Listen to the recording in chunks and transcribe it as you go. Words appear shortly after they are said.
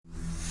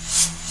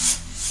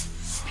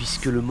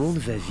Puisque le monde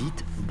va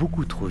vite,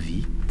 beaucoup trop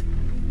vite,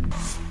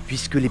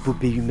 puisque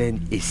l'épopée humaine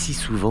est si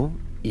souvent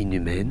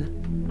inhumaine,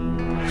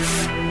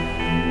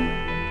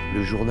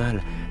 le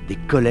journal des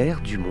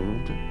colères du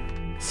monde,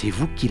 c'est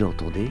vous qui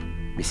l'entendez,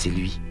 mais c'est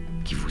lui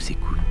qui vous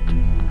écoute.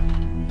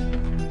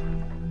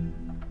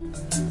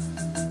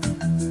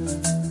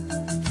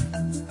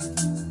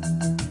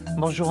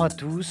 Bonjour à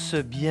tous,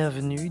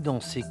 bienvenue dans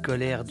ces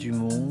colères du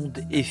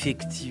monde.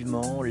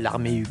 Effectivement,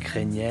 l'armée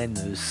ukrainienne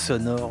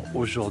s'honore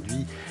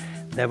aujourd'hui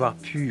d'avoir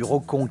pu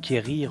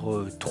reconquérir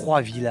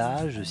 3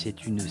 villages.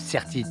 C'est une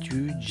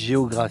certitude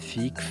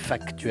géographique,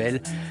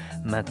 factuelle.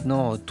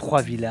 Maintenant,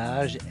 3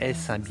 villages,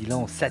 est-ce un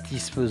bilan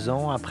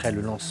satisfaisant après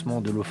le lancement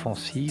de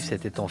l'offensive?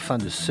 C'était en fin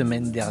de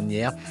semaine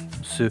dernière.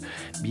 Ce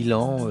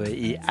bilan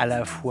est à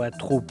la fois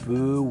trop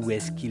peu ou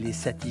est-ce qu'il est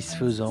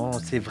satisfaisant?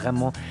 C'est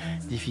vraiment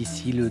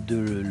difficile de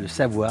le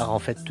savoir. En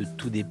fait,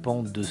 tout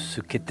dépend de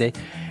ce qu'étaient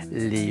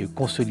les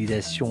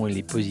consolidations et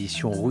les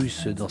positions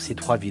russes dans ces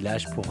 3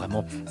 villages pour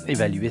vraiment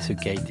évaluer ce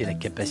qu'a été la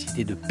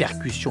capacité de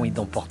percussion et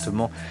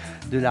d'emportement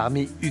de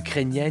l'armée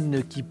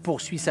ukrainienne qui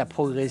poursuit sa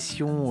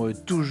progression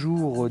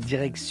toujours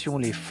direction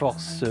les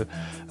forces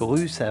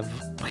russes. A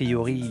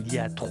priori, il y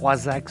a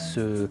 3 axes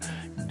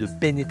de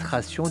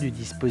pénétration du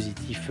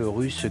dispositif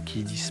russe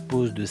qui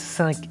dispose de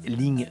 5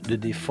 lignes de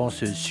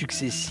défense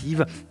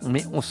successives,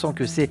 mais on sent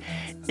que c'est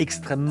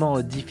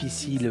extrêmement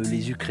difficile.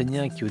 Les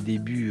Ukrainiens qui au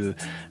début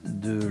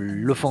de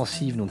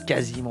l'offensive n'ont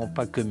quasiment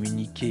pas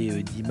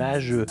communiqué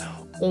d'images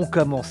ont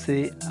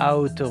commencé à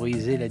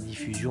autoriser la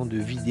diffusion de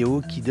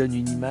vidéos qui donnent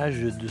une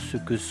image de ce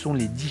que sont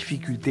les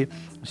difficultés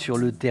sur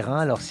le terrain.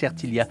 Alors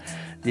certes, il y a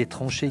des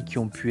tranchées qui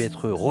ont pu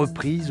être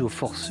reprises aux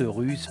forces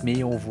russes,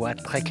 mais on voit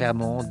très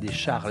clairement des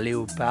chars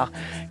Léopard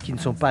qui ne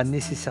sont pas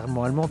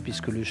nécessairement allemands,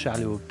 puisque le char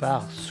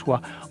Léopard,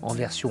 soit en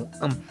version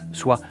 1,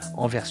 soit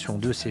en version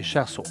 2, ces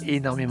chars sont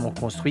énormément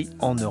construits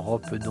en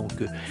Europe, donc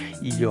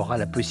il y aura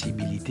la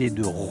possibilité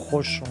de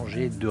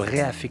rechanger, de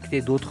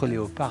réaffecter d'autres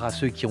Léopards à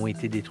ceux qui ont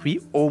été détruits.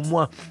 Au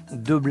moins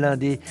 2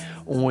 blindés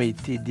ont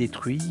été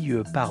détruits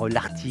par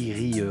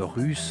l'artillerie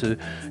russe.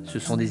 Ce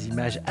sont des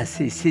images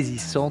assez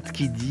saisissantes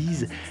qui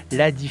disent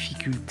la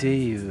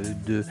difficulté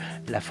de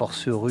la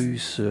force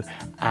russe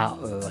à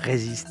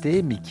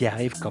résister, mais qui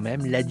arrive quand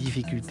même, la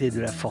difficulté de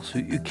la force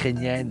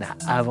ukrainienne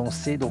à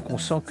avancer. Donc on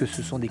sent que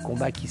ce sont des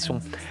combats qui sont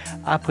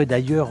âpres.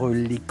 D'ailleurs,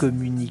 les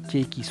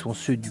communiqués qui sont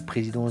ceux du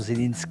président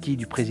Zelensky,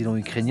 du président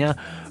ukrainien,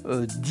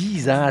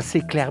 disent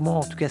assez clairement,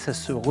 en tout cas ça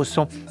se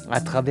ressent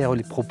à travers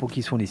les propos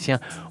qui sont les siens,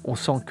 on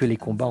sent que les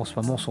combats en ce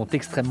moment sont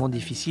extrêmement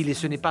difficiles et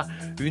ce n'est pas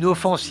une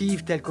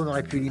offensive telle qu'on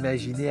aurait pu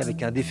l'imaginer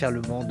avec un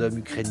déferlement d'hommes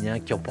ukrainiens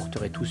qui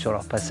emporteraient tout sur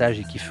leur passage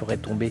et qui feraient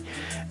tomber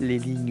les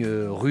lignes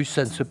russes.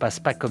 Ça ne se passe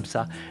pas comme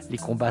ça. Les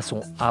combats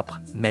sont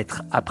âpres,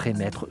 mètre après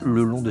mètre,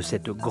 le long de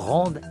cette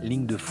grande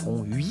ligne de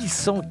front,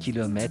 800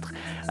 km,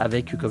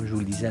 avec, comme je vous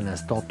le disais à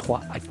l'instant,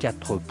 3 à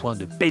 4 points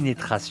de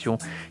pénétration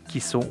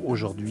qui sont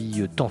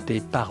aujourd'hui tentés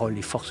par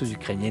les forces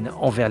ukrainiennes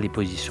envers les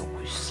positions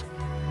russes.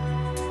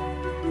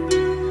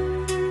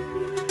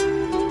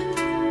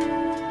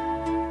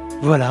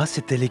 Voilà,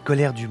 c'était les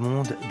colères du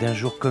monde d'un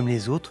jour comme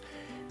les autres,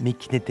 mais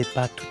qui n'étaient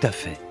pas tout à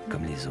fait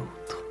comme les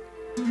autres.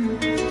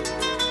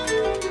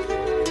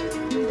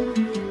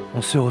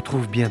 On se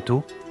retrouve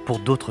bientôt pour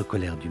d'autres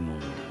colères du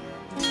monde.